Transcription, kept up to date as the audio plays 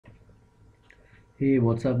Hey,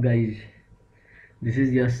 what's up guys? This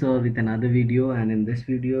is Yasser with another video, and in this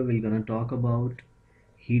video we're gonna talk about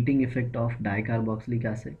heating effect of dicarboxylic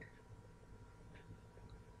acid.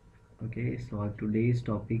 Okay, so our today's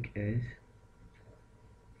topic is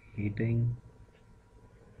heating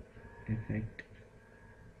effect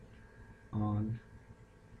on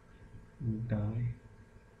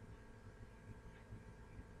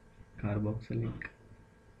dicarboxylic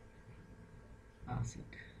acid.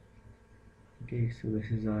 Okay, so this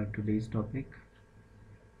is our today's topic.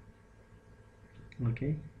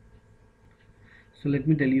 Okay, so let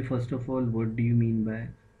me tell you first of all, what do you mean by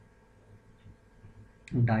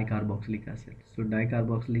dicarboxylic acid? So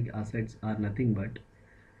dicarboxylic acids are nothing but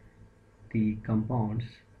the compounds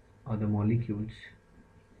or the molecules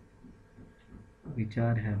which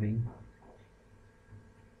are having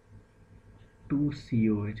two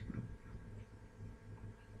COH group.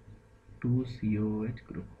 Two COH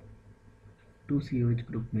group. Two COH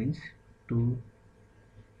group means two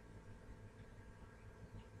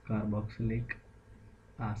carboxylic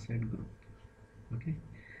acid group. Okay,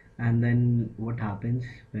 and then what happens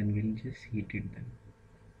when we'll just heat it then?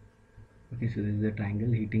 Okay, so this is the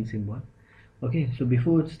triangle heating symbol. Okay, so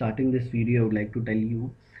before starting this video I would like to tell you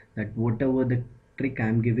that whatever the trick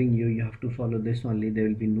I'm giving you, you have to follow this only. There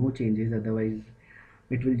will be no changes, otherwise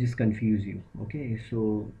it will just confuse you. Okay,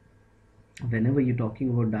 so whenever you're talking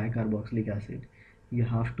about dicarboxylic acid, you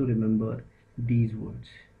have to remember these words,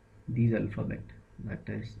 these alphabet, that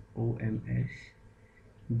is OMS,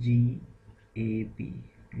 GAP.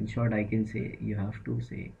 In short, I can say you have to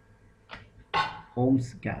say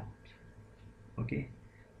Ohm's gap. Okay,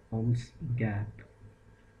 Ohm's gap.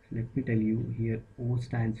 Let me tell you here, O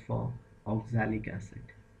stands for oxalic acid.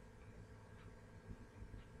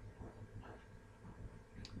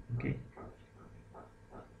 Okay,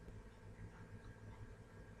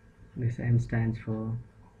 this M stands for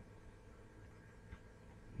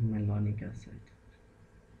malonic acid.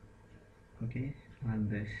 Okay, and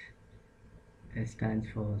this S stands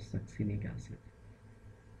for succinic acid.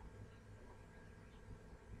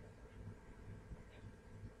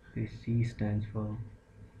 This G stands for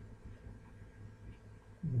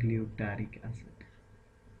glutaric acid.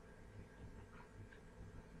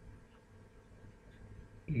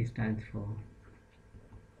 A stands for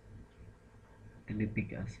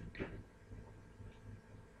adipic acid,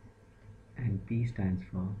 and P stands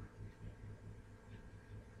for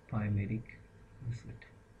polymeric acid.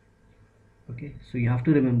 Okay, so you have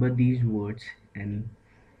to remember these words and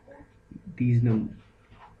these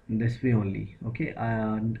this way only. Okay,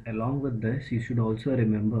 and along with this you should also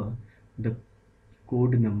remember the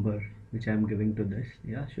code number which I am giving to this.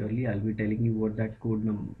 Yeah, surely I'll be telling you what that code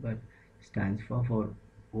number stands for. For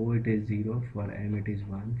O it is 0, for M it is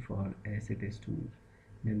 1, for S it is 2,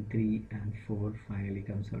 then 3 and 4 finally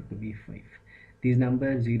comes out to be 5. These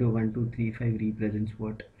numbers 0, 1, 2, 3, 5 represents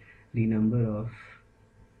what? The number of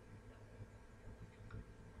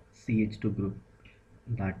CH2 group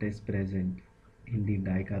that is present in the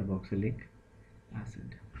dicarboxylic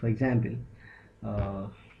acid. For example,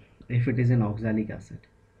 if it is an oxalic acid,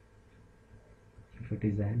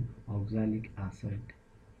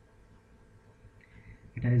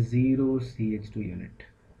 it has 0 CH2 unit.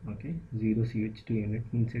 Okay, 0 CH2 unit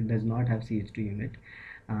means it does not have CH2 unit.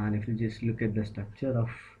 And if you just look at the structure of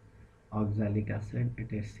oxalic acid,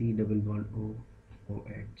 it is C double bond O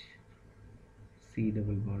OH, C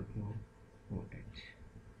double bond O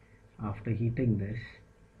OH. After heating this,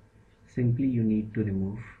 simply you need to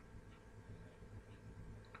remove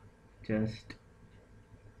just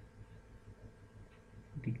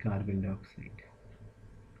the carbon dioxide.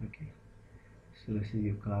 Okay, so this is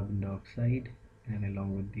your carbon dioxide, and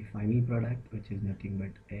along with the final product, which is nothing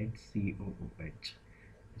but HCOOH, which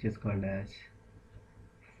is called as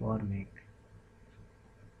formic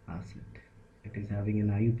acid. It is having an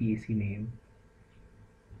IUPAC name,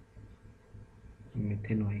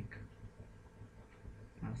 methanoic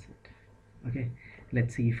acid. Okay,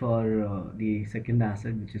 let's see for the second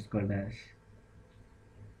acid, which is called as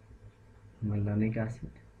malonic acid,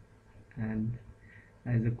 and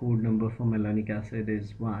as the code number for malonic acid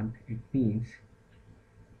is 1, it means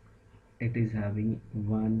it is having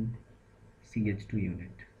 1 CH2 unit.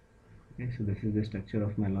 Okay, so this is the structure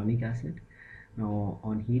of malonic acid. Now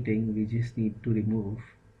on heating, we just need to remove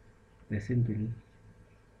the simple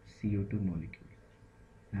CO2 molecule,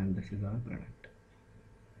 and this is our product.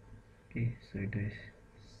 Okay, so it is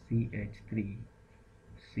CH3COOH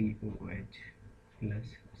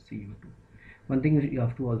plus CO2. One thing you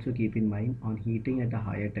have to also keep in mind, on heating at a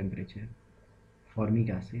higher temperature, formic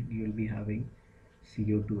acid, you will be having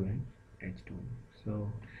CO2 and H2.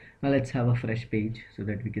 So Now let's have a fresh page so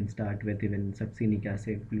that we can start with even succinic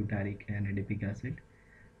acid, glutaric and adipic acid.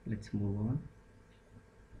 Let's move on.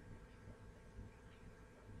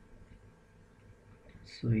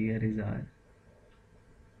 So here is our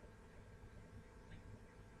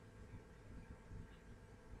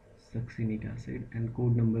succinic acid and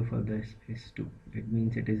code number for this is 2. It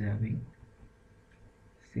means it is having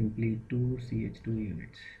simply 2 CH2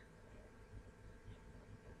 units.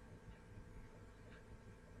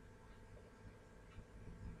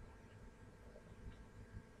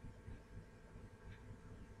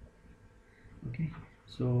 Okay,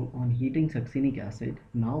 so on heating succinic acid,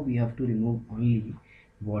 now we have to remove only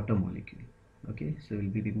water molecule. Okay, so we'll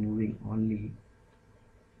be removing only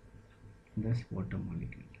this water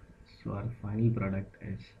molecule. So our final product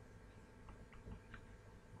is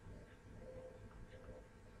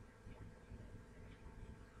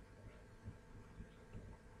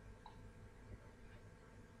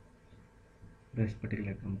this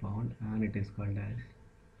particular compound, and it is called as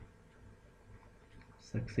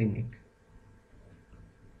succinic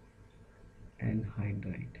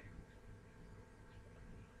anhydride.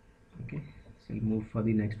 Okay, so we'll move for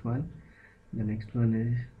the next one. The next one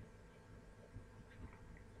is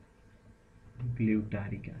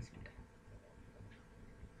glutaric acid,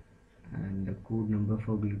 and the code number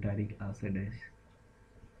for glutaric acid is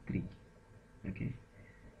 3. Okay,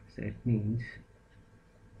 so it means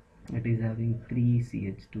it is having 3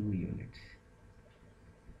 CH2 units.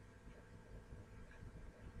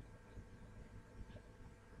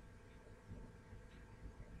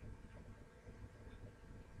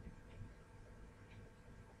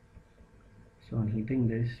 So on heating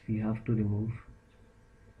this, we have to remove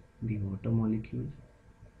the water molecule.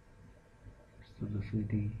 So this is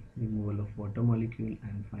the removal of water molecule,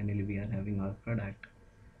 and finally we are having our product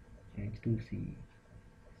H2C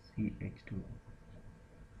CH2.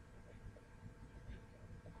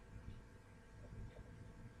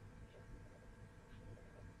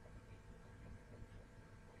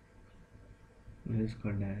 This is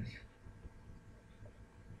called as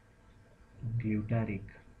glutaric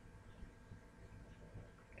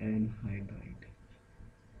anhydride.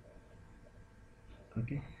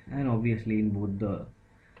 Okay, and obviously in both the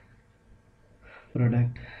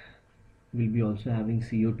product will be also having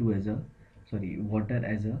CO2 as a water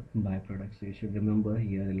as a byproduct. So you should remember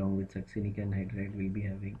here, along with succinic anhydride, will be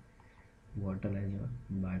having water as a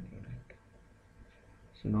byproduct.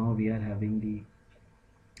 So now we are having the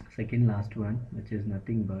second last one, which is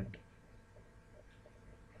nothing but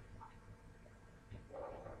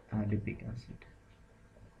adipic acid.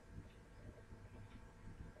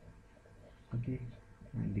 Okay,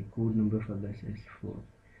 and the code number for this is 4.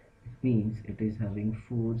 It means it is having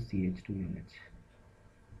 4 CH2 units.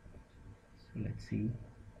 So let's see.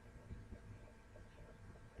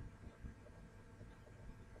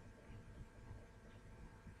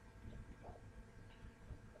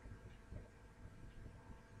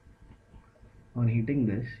 On heating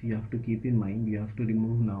this, you have to keep in mind, you have to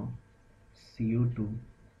remove now CO2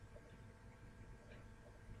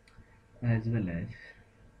 as well as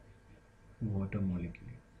water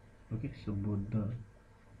molecule. Okay, so both the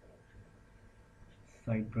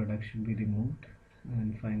side products should be removed,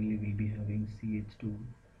 and finally we'll be having CH2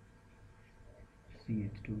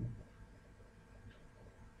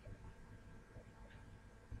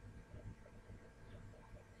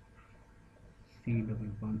 C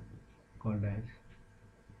double bond called as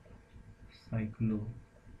cyclopentanone.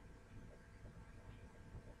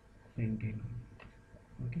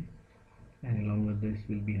 Okay, and along with this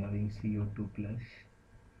we'll be having CO2 plus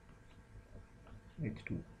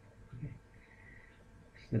H2. Okay,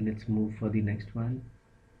 so let's move for the next one,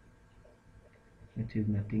 which is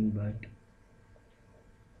nothing but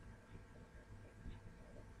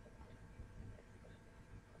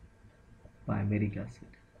pymeric acid.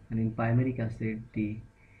 And in pymeric acid, the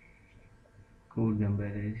code number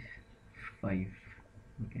is 5.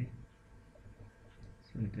 Okay,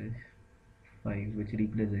 so it is 5, which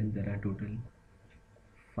represents there are total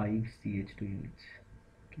 5 CH2 units.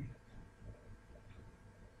 Okay,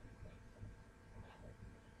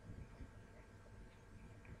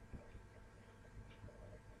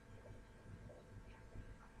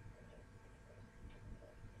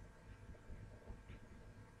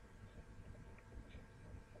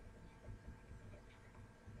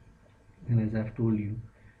 and as I've told you,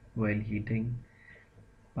 while heating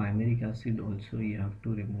pymeric acid also you have to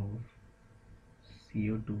remove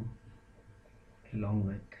CO2 along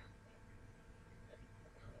with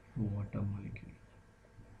water molecule,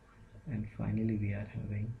 and finally we are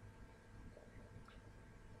having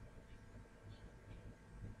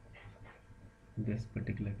this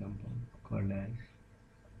particular compound called as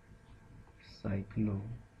cyclohexanone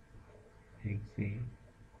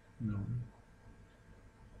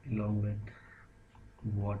along with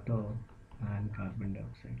water and carbon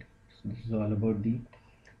dioxide. So this is all about the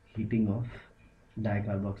heating of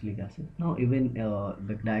dicarboxylic acid. Now even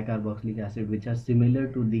the dicarboxylic acid, which are similar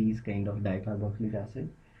to these kind of dicarboxylic acid,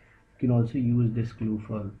 you can also use this clue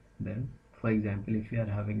for them. For example, if you are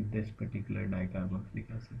having this particular dicarboxylic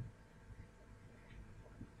acid,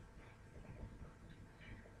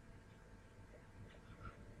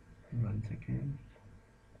 one second.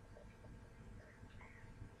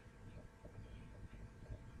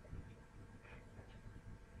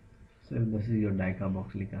 So this is your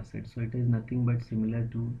dicarboxylic acid. So it is nothing but similar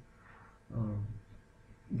to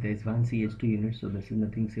there's one CH2 unit, so this is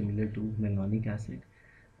nothing similar to malonic acid,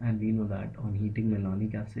 and we know that on heating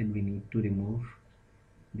malonic acid we need to remove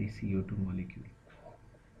the CO2 molecule.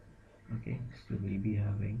 Okay, so we'll be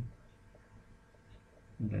having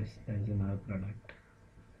this as another product.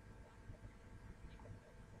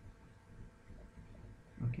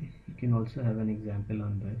 Okay, you can also have an example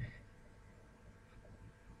on this.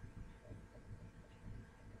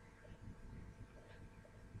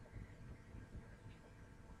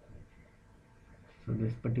 So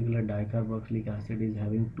this particular dicarboxylic acid is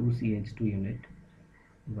having two CH2 unit,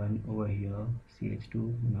 one over here CH2,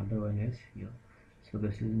 another one is here. So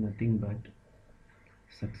this is nothing but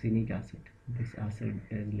succinic acid. This acid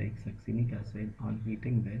is like succinic acid. On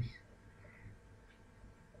heating this,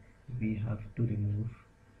 we have to remove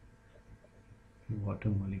the water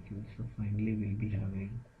molecule. So finally we'll be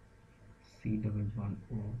having C double bond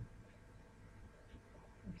O,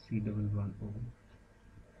 C double bond O,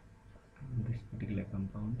 and this particular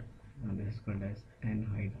compound, and this is called as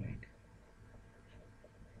anhydride.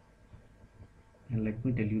 And let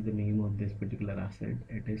me tell you the name of this particular acid.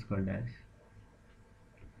 It is called as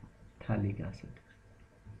phthalic acid.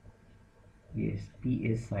 Yes, P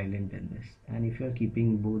is silent in this. And if you are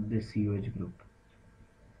keeping both the COH group,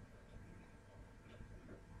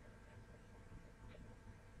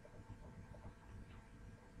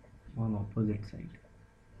 on opposite side,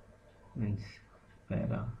 means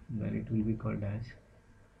para, where it will be called as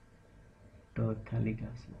terphthalic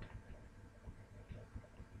acid.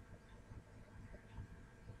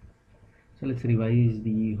 So let's revise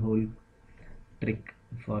the whole trick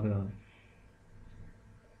for a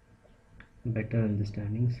better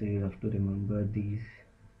understanding. So you have to remember these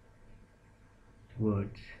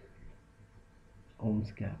words.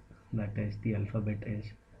 Ohm's gap, that is the alphabet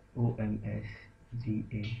is OMSGAP,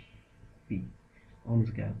 Ohm's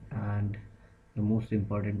gap, and the most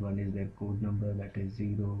important one is their code number, that is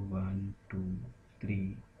 0, 1, 2,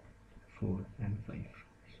 3, 4 and 5.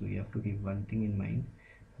 So you have to keep one thing in mind: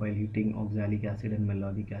 while heating oxalic acid and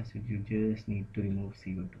malonic acid, you just need to remove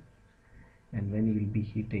CO2, and when you will be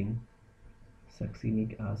heating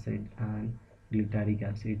succinic acid and glutaric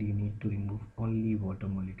acid, you need to remove only water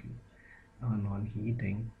molecule. And on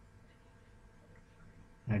heating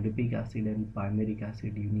adipic acid and palmaric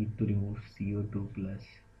acid, you need to remove CO2 plus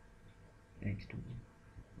H2.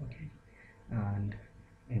 Okay, and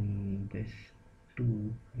in this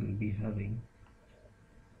 2 we'll be having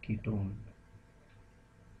ketone,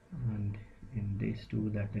 and in this 2,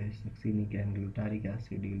 that is succinic and glutaric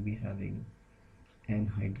acid, you'll be having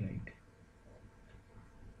anhydride,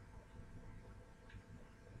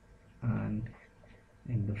 and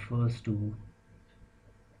in the first 2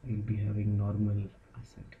 you'll be having normal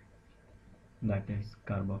acid, that is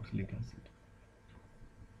carboxylic acid.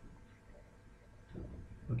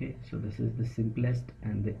 Okay, so this is the simplest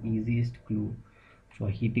and the easiest clue for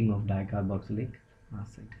heating of dicarboxylic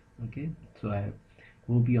acid. Okay, so I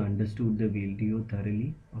hope you understood the video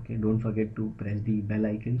thoroughly. Okay, don't forget to press the bell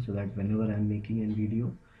icon so that whenever I'm making a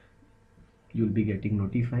video, you'll be getting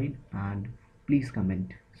notified, and please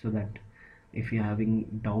comment so that if you're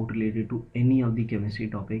having doubt related to any of the chemistry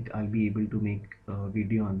topic, I'll be able to make a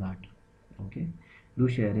video on that. Okay, do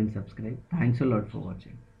share and subscribe. Thanks a lot for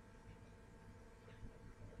watching.